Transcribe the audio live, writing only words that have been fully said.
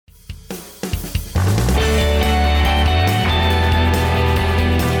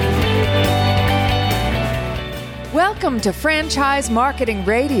Welcome to Franchise Marketing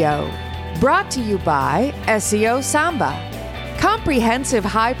Radio, brought to you by SEO Samba. Comprehensive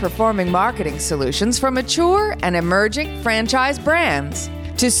high-performing marketing solutions for mature and emerging franchise brands.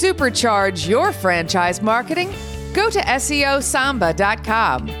 To supercharge your franchise marketing, go to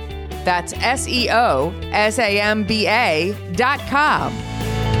SEOSamba.com. That's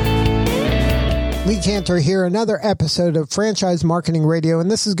SEOSAMBA.com. Lee Cantor here, another episode of Franchise Marketing Radio,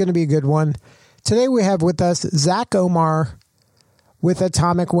 and this is going to be a good one. Today we have with us Zach Omar with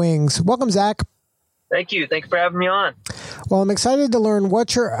Atomic Wings. Welcome, Zach. Thank you. Thank you for having me on. Well, I'm excited to learn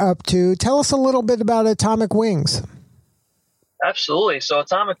what you're up to. Tell us a little bit about Atomic Wings. Absolutely. So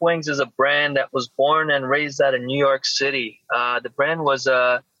Atomic Wings is a brand that was born and raised out of New York City. The brand was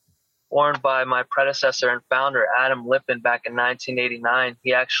born by my predecessor and founder, Adam Lippin, back in 1989.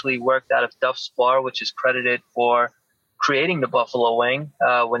 He actually worked out of Duff's Bar, which is credited for creating the Buffalo Wing.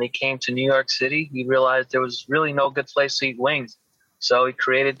 When he came to New York City, he realized there was really no good place to eat wings. So he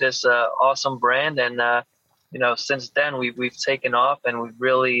created this awesome brand. And, since then we've taken off and we've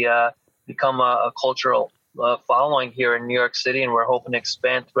really become a cultural following here in New York City. And we're hoping to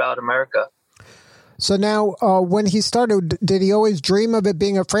expand throughout America. So now when he started, did he always dream of it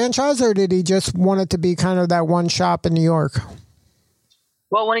being a franchise, or did he just want it to be kind of that one shop in New York?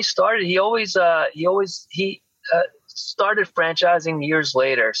 Well, when he started, he started franchising years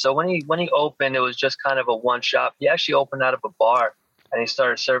later. So when he opened, it was just kind of a one shop. He actually opened out of a bar, and he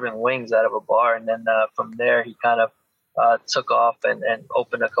started serving wings out of a bar. And then from there, he kind of took off and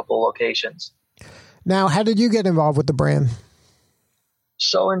opened a couple locations. Now, how did you get involved with the brand?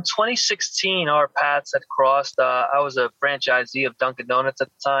 So in 2016, our paths had crossed. I was a franchisee of Dunkin' Donuts at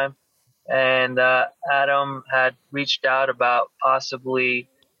the time, and Adam had reached out about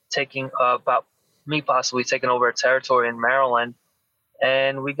taking over a territory in Maryland.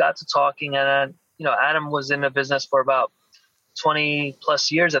 And we got to talking, and Adam was in the business for about 20 plus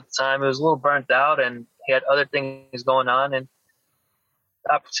years at the time. He was a little burnt out, and he had other things going on. And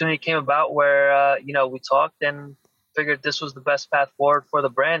the opportunity came about where we talked and figured this was the best path forward for the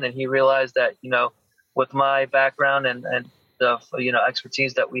brand. And he realized that with my background and the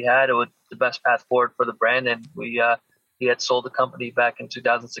expertise that we had, it was the best path forward for the brand. And he had sold the company back in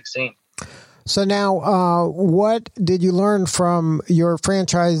 2016. So now, what did you learn from your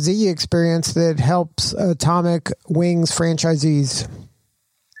franchisee experience that helps Atomic Wings franchisees?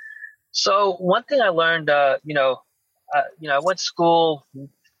 So one thing I learned, I went to school,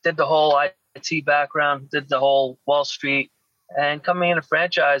 did the whole IT background, did the whole Wall Street, and coming into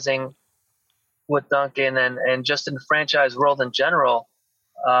franchising with Dunkin' and just in the franchise world in general,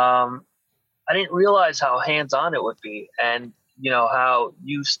 I didn't realize how hands-on it would be. And how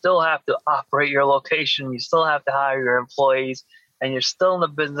you still have to operate your location, you still have to hire your employees, and you're still in the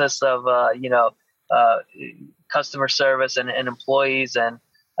business of, customer service and employees. And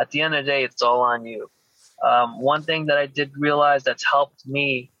at the end of the day, it's all on you. One thing that I did realize that's helped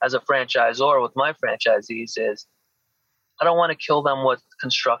me as a franchisor with my franchisees is I don't want to kill them with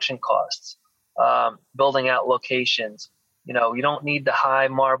construction costs, building out locations. You don't need the high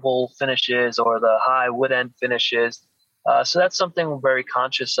marble finishes or the high wood end finishes. So that's something we're very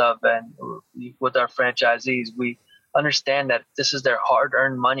conscious of. And with our franchisees, we understand that this is their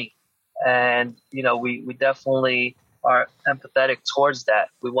hard-earned money. And, we definitely are empathetic towards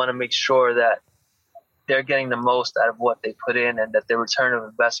that. We want to make sure that they're getting the most out of what they put in and that the return of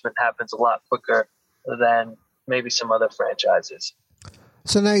investment happens a lot quicker than maybe some other franchises.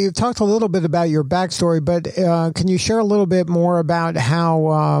 So now you've talked a little bit about your backstory, but can you share a little bit more about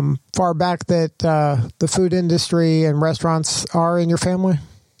how far back that the food industry and restaurants are in your family?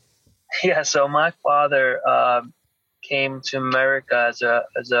 Yeah, so my father came to America as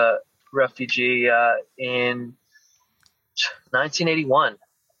a refugee in 1981,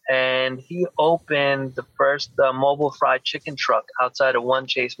 and he opened the first mobile fried chicken truck outside of One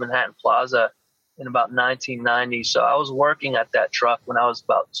Chase Manhattan Plaza in about 1990. So I was working at that truck when I was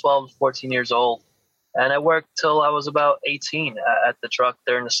about 12 to 14 years old. And I worked till I was about 18 at the truck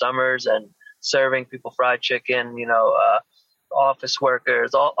during the summers and serving people fried chicken, office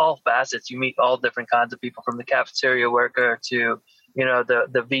workers, all facets. You meet all different kinds of people, from the cafeteria worker to,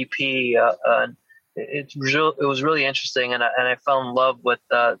 the VP. It was really interesting. And I fell in love with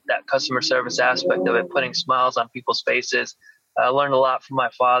that customer service aspect of it, putting smiles on people's faces. I learned a lot from my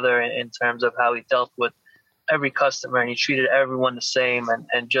father in terms of how he dealt with every customer, and he treated everyone the same.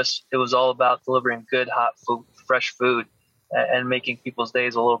 And just, it was all about delivering good, hot food, fresh food, and making people's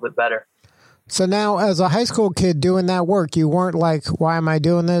days a little bit better. So now, as a high school kid doing that work, you weren't like, why am I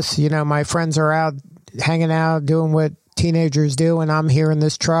doing this? My friends are out hanging out, doing what teenagers do, and I'm here in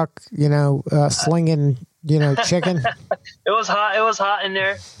this truck, slinging chicken? It was hot. It was hot in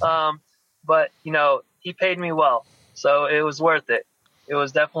there. But he paid me well, so it was worth it. It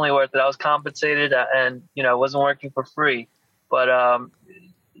was definitely worth it. I was compensated, and wasn't working for free. But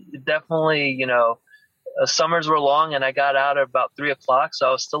definitely, summers were long, and I got out at about 3:00, so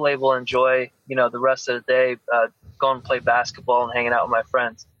I was still able to enjoy, the rest of the day, going to play basketball and hanging out with my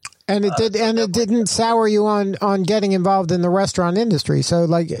friends. And it didn't sour you on getting involved in the restaurant industry. So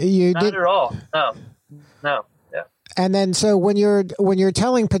not at all. No. Yeah. And then, so when you're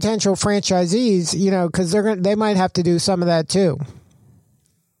telling potential franchisees, because they might have to do some of that too,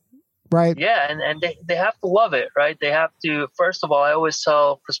 right? Yeah, and they have to love it, right? They have to. First of all, I always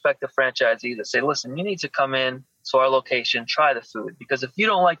tell prospective franchisees, I say, listen, you need to come in to our location, try the food, because if you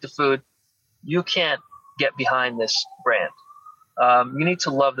don't like the food, you can't get behind this brand. You need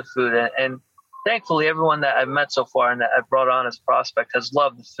to love the food, and thankfully, everyone that I've met so far and that I've brought on as prospect has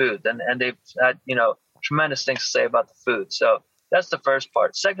loved the food, and they've had tremendous things to say about the food. So that's the first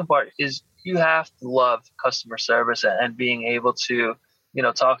part. Second part is you have to love customer service and being able to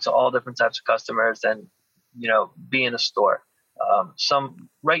talk to all different types of customers and be in a store.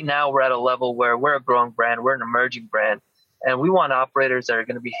 Right now we're at a level where we're a growing brand, we're an emerging brand, and we want operators that are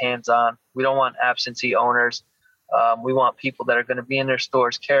going to be hands-on. We don't want absentee owners. We want people that are going to be in their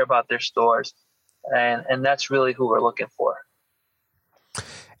stores, care about their stores, and that's really who we're looking for.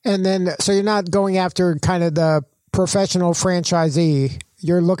 And then, so you're not going after kind of the professional franchisee.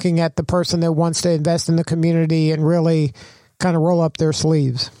 You're looking at the person that wants to invest in the community and really kind of roll up their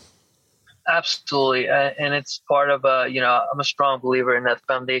sleeves. Absolutely. And it's part of, I'm a strong believer in that the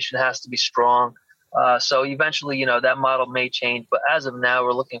foundation has to be strong. So eventually, that model may change. But as of now,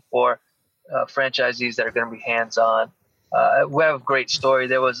 we're looking for franchisees that are going to be hands-on. We have a great story.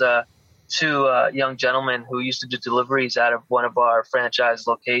 There was two young gentlemen who used to do deliveries out of one of our franchise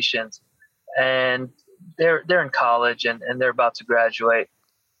locations, and they're in college and they're about to graduate.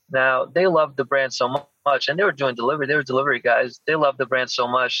 Now, they loved the brand so much, and they were doing delivery. They were delivery guys. They loved the brand so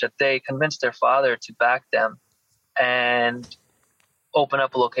much that they convinced their father to back them and open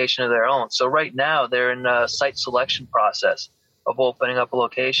up a location of their own. So right now they're in a site selection process of opening up a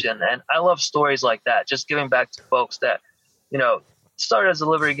location. And I love stories like that, just giving back to folks that, started as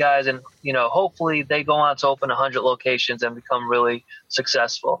delivery guys, and hopefully they go on to open 100 locations and become really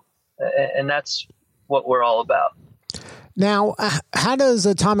successful, and that's what we're all about. Now, how does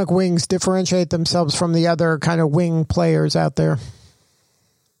Atomic Wings differentiate themselves from the other kind of wing players out there?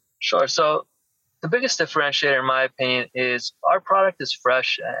 Sure. So the biggest differentiator, in my opinion, is our product is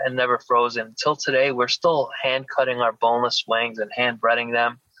fresh and never frozen. Until today, we're still hand cutting our boneless wings and hand breading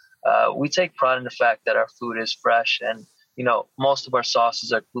them. We take pride in the fact that our food is fresh, and most of our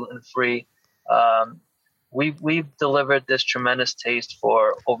sauces are gluten-free. We've delivered this tremendous taste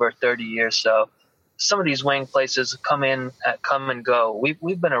for over 30 years. So some of these wing places come and go.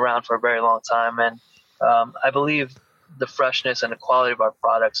 We've been around for a very long time, and I believe the freshness and the quality of our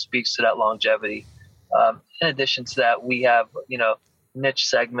product speaks to that longevity. In addition to that, we have niche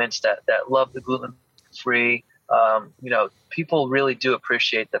segments that love the gluten-free. People really do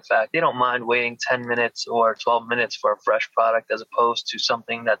appreciate the fact they don't mind waiting 10 minutes or 12 minutes for a fresh product as opposed to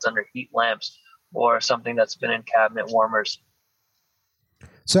something that's under heat lamps or something that's been in cabinet warmers.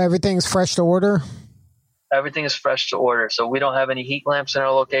 So everything's fresh to order? Everything is fresh to order. So we don't have any heat lamps in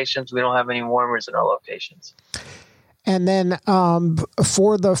our locations. We don't have any warmers in our locations. And then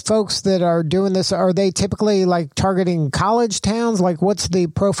for the folks that are doing this, are they typically like targeting college towns? Like, what's the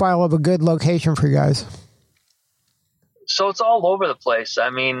profile of a good location for you guys? So it's all over the place.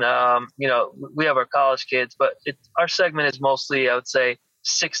 I mean, we have our college kids, but our segment is mostly, I would say,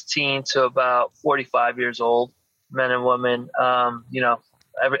 16 to about 45 years old, men and women.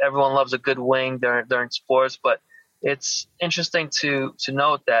 Everyone loves a good wing during sports, but it's interesting to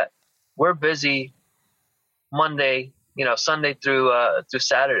note that we're busy Monday, Sunday through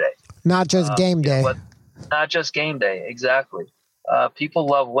Saturday. Not just game day. Not just game day, exactly. People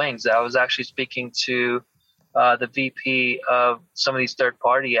love wings. I was actually speaking to the VP of some of these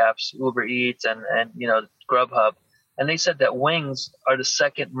third-party apps, Uber Eats and Grubhub, and they said that wings are the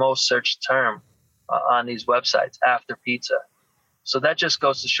second most searched term on these websites after pizza. So that just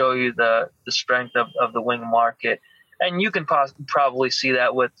goes to show you the strength of the wing market. And you can probably see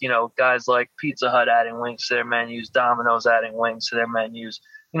that with, guys like Pizza Hut adding wings to their menus, Domino's adding wings to their menus.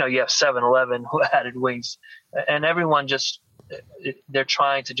 You have 7-Eleven who added wings, and everyone they're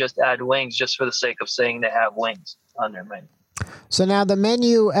trying to just add wings just for the sake of saying they have wings on their menu. So now the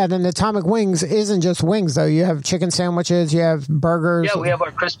menu at an Atomic Wings isn't just wings, though. You have chicken sandwiches, you have burgers. Yeah, we have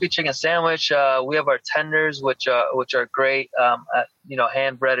our crispy chicken sandwich. We have our tenders, which are great.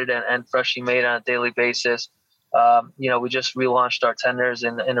 hand breaded and freshly made on a daily basis. We just relaunched our tenders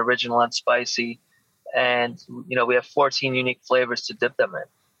in original and spicy, and we have 14 unique flavors to dip them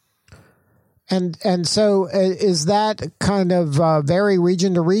in. And so is that kind of vary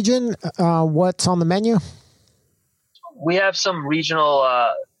region to region? What's on the menu? We have some regional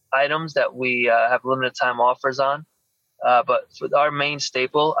items that we have limited time offers on. But for our main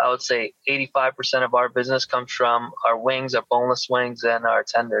staple, I would say 85% of our business comes from our wings, our boneless wings, and our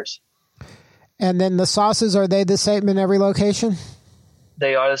tenders. And then the sauces, are they the same in every location?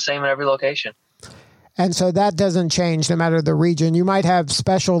 They are the same in every location. And so that doesn't change no matter the region. You might have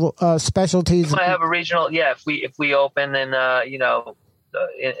specialties. We might have a regional, yeah. If we open in in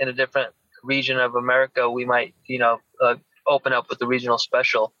a different region of America, we might open up with the regional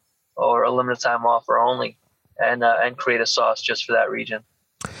special or a limited time offer only, and create a sauce just for that region.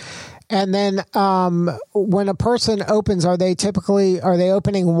 And then when a person opens, are they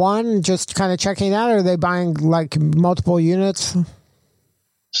opening one, just kind of checking it out, or are they buying like multiple units?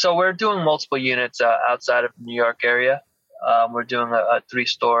 So we're doing multiple units outside of the New York area. We're doing a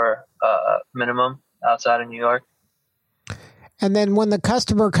 3-store minimum outside of New York. And then when the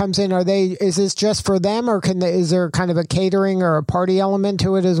customer comes in, is this just for them, or is there kind of a catering or a party element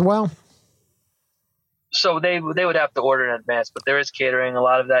to it as well? So they would have to order in advance, but there is catering. A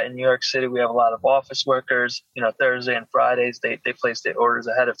lot of that in New York City. We have a lot of office workers. Thursday and Fridays they place their orders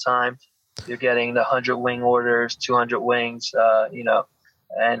ahead of time. You're getting the 100 wing orders, 200 wings,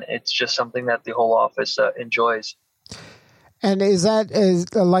 and it's just something that the whole office enjoys. And is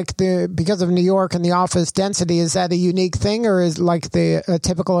like because of New York and the office density, is that a unique thing, or is like the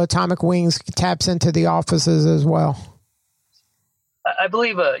typical Atomic Wings taps into the offices as well? I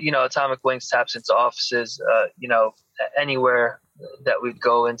believe, Atomic Wings taps into offices, anywhere that we'd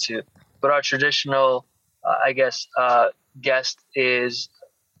go into. But our traditional, guest is,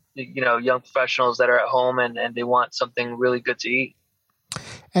 young professionals that are at home and they want something really good to eat.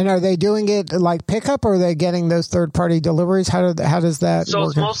 And are they doing it like pickup, or are they getting those third-party deliveries? How does that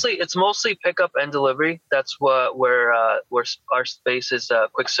work? So it's mostly pickup and delivery. That's where our space is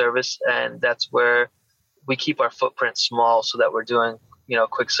quick service, and that's where we keep our footprint small so that we're doing,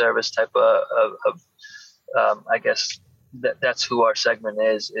 quick service type of that's who our segment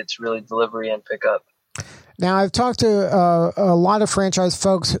is. It's really delivery and pickup. Now, I've talked to a lot of franchise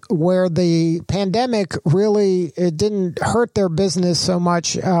folks where the pandemic it didn't hurt their business so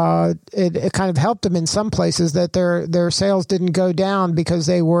much. It kind of helped them in some places, that their sales didn't go down because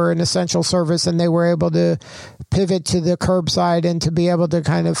they were an essential service and they were able to pivot to the curbside and to be able to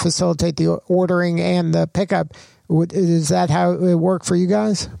kind of facilitate the ordering and the pickup. Is that how it worked for you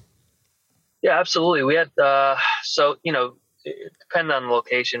guys? Yeah, absolutely. We had, it depended on the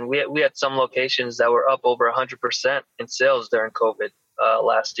location. We had some locations that were up over 100% in sales during COVID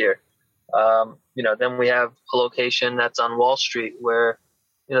last year. Then we have a location that's on Wall Street where,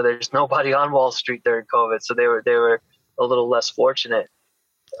 there's nobody on Wall Street during COVID. So they were a little less fortunate.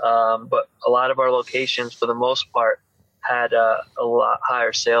 But a lot of our locations, for the most part, had a lot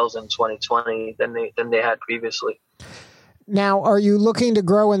higher sales in 2020 than they had previously. Now, are you looking to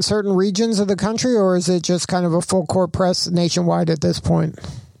grow in certain regions of the country, or is it just kind of a full court press nationwide at this point?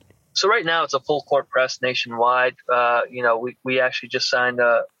 So right now it's a full court press nationwide. We actually just signed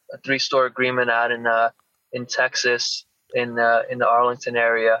a 3-store agreement out in Texas, in the Arlington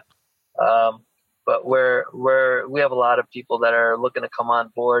area. But we have a lot of people that are looking to come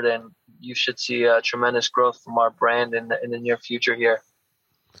on board, and you should see tremendous growth from our brand in the near future here.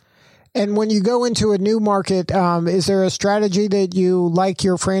 And when you go into a new market, is there a strategy that you like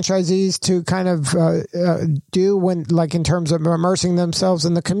your franchisees to kind of do when, like, in terms of immersing themselves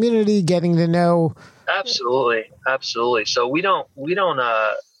in the community, getting to know? Absolutely. So we don't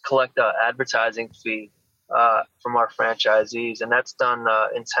collect an advertising fee from our franchisees, and that's done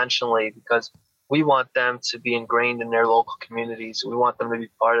intentionally because we want them to be ingrained in their local communities. We want them to be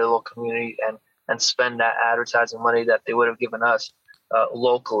part of the local community and spend that advertising money that they would have given us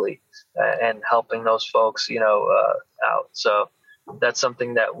locally and helping those folks, out. So that's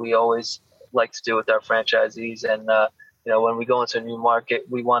something that we always like to do with our franchisees. And, when we go into a new market,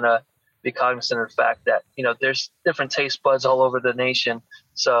 we want to be cognizant of the fact that, there's different taste buds all over the nation.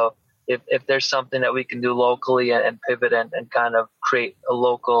 So if there's something that we can do locally and pivot and kind of create a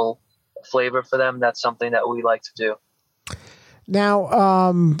local flavor for them, that's something that we like to do.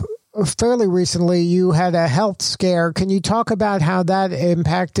 Now, fairly recently, you had a health scare. Can you talk about how that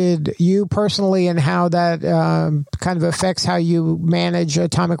impacted you personally and how that kind of affects how you manage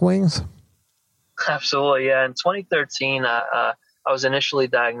Atomic Wings? Absolutely, yeah. In 2013, I was initially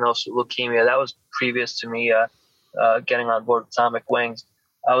diagnosed with leukemia. That was previous to me getting on board Atomic Wings.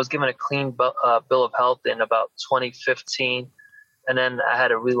 I was given a clean bill of health in about 2015, and then I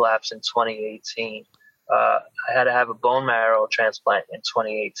had a relapse in 2018. I had to have a bone marrow transplant in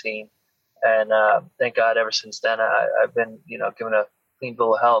 2018, and thank God ever since then I've been given a clean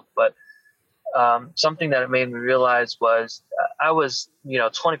bill of health. But something that it made me realize was I was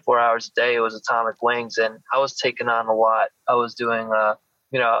 24 hours a day. It was Atomic Wings, and I was taking on a lot. I was doing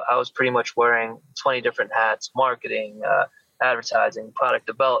I was pretty much wearing 20 different hats: marketing, advertising, product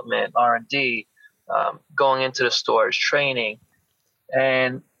development, R&D, going into the stores, training.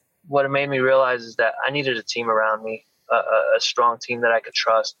 And what it made me realize is that I needed a team around me, a strong team that I could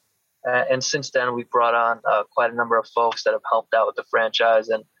trust. And since then, we've brought on quite a number of folks that have helped out with the franchise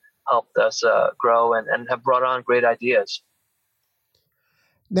and helped us grow and have brought on great ideas.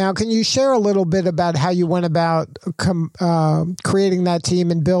 Now, can you share a little bit about how you went about creating that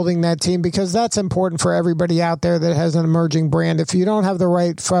team and building that team? Because that's important for everybody out there that has an emerging brand. If you don't have the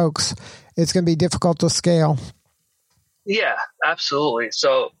right folks, it's going to be difficult to scale. Yeah, absolutely.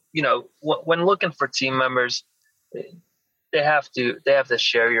 So, when looking for team members, they have to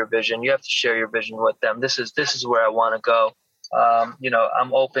share your vision. You have to share your vision with them. This is where I want to go.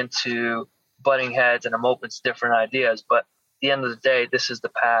 I'm open to butting heads and I'm open to different ideas, but at the end of the day, this is the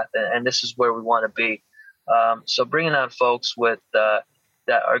path and this is where we want to be. So bringing on folks with that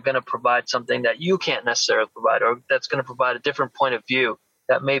are going to provide something that you can't necessarily provide, or that's going to provide a different point of view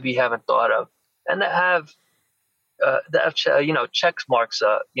that maybe you haven't thought of, and that have check marks,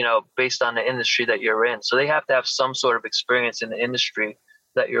 based on the industry that you're in. So they have to have some sort of experience in the industry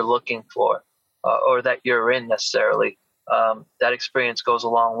that you're looking for, or that you're in necessarily. That experience goes a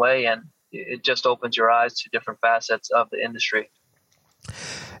long way, and it just opens your eyes to different facets of the industry.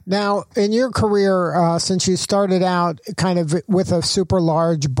 Now, in your career, since you started out kind of with a super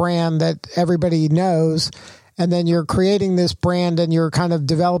large brand that everybody knows, and then you're creating this brand and you're kind of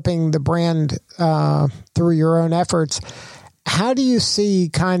developing the brand through your own efforts, how do you see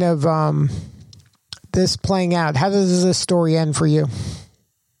kind of this playing out? How does this story end for you?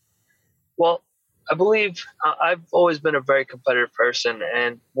 Well, I believe I've always been a very competitive person,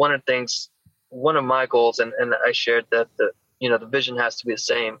 and one of my goals, and I shared that the vision has to be the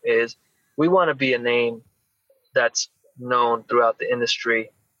same, is we want to be a name that's known throughout the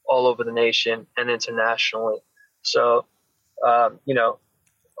industry, all over the nation and internationally. So,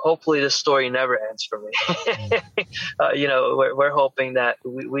 hopefully this story never ends for me. We're hoping that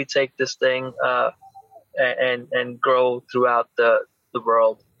we take this thing and grow throughout the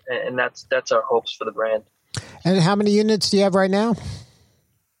world. And that's our hopes for the brand. And how many units do you have right now?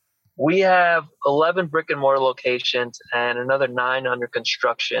 We have 11 brick and mortar locations and another 9 under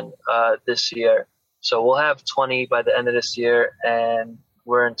construction this year. So we'll have 20 by the end of this year, and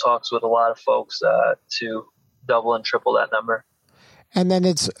we're in talks with a lot of folks to double and triple that number. And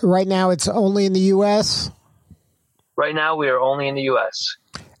then right now it's only in the U.S.? Right now we are only in the U.S.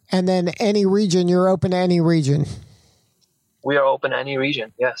 And then any region, you're open to any region? We are open to any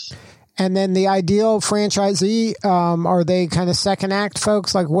region, yes. And then the ideal franchisee, are they kind of second act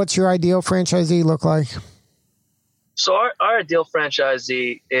folks? Like, what's your ideal franchisee look like? So our ideal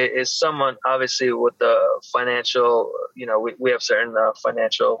franchisee is someone, obviously, with the financial, we have certain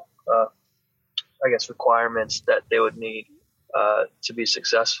financial, requirements that they would need to be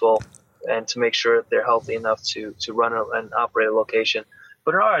successful and to make sure that they're healthy enough to run and operate a location.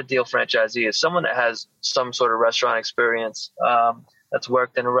 But our ideal franchisee is someone that has some sort of restaurant experience, that's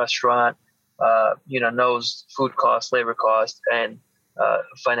worked in a restaurant, knows food costs, labor costs, and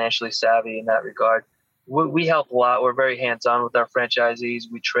financially savvy in that regard. We help a lot. We're very hands-on with our franchisees.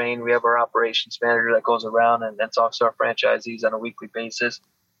 We train. We have our operations manager that goes around and talks to our franchisees on a weekly basis.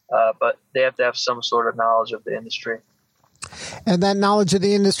 But they have to have some sort of knowledge of the industry. And that knowledge of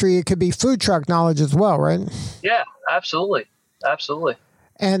the industry, it could be food truck knowledge as well, right? Yeah, absolutely. Absolutely.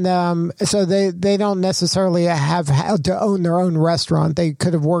 And so they don't necessarily have to own their own restaurant. They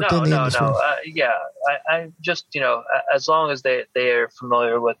could have worked in the industry. I just, as long as they are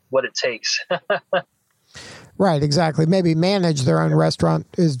familiar with what it takes. Right, exactly. Maybe manage their own restaurant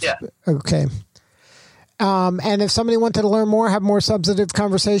is okay. And if somebody wanted to learn more, have more substantive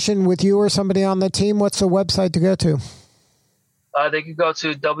conversation with you or somebody on the team, what's the website to go to? They could go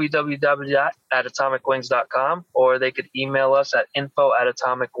to www.atomicwings.com, or they could email us at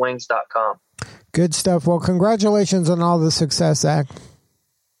info@atomicwings.com. Good stuff. Well, congratulations on all the success, Zach.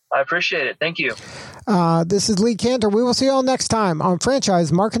 I appreciate it. Thank you. This is Lee Cantor. We will see you all next time on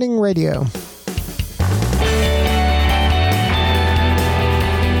Franchise Marketing Radio.